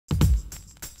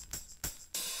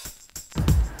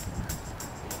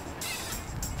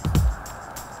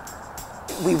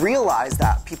we realize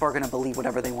that people are going to believe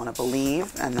whatever they want to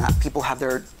believe, and that people have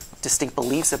their distinct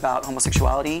beliefs about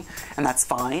homosexuality, and that's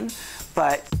fine.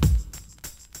 But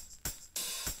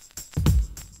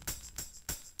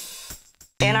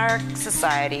in our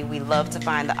society, we love to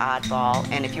find the oddball,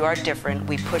 and if you are different,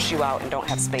 we push you out and don't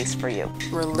have space for you.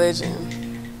 Religion.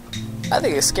 I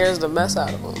think it scares the mess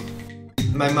out of them.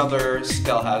 My mother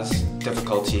still has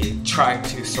difficulty trying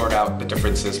to sort out the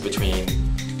differences between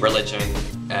religion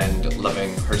and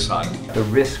loving her son. The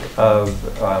risk of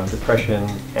depression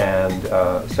and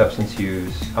substance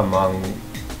use among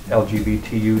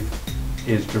LGBT youth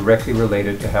is directly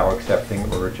related to how accepting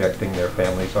or rejecting their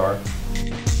families are.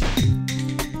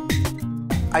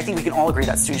 I think we can all agree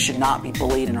that students should not be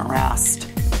bullied and harassed.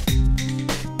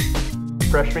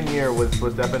 Freshman year was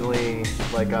definitely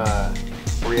like a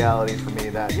reality for me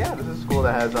that, yeah, this is a school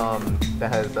that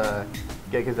has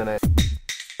gay kids in it.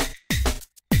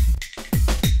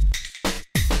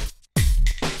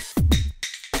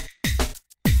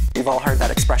 We've all heard that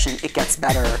expression, it gets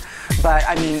better, but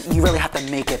I mean, you really have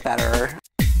to make it better.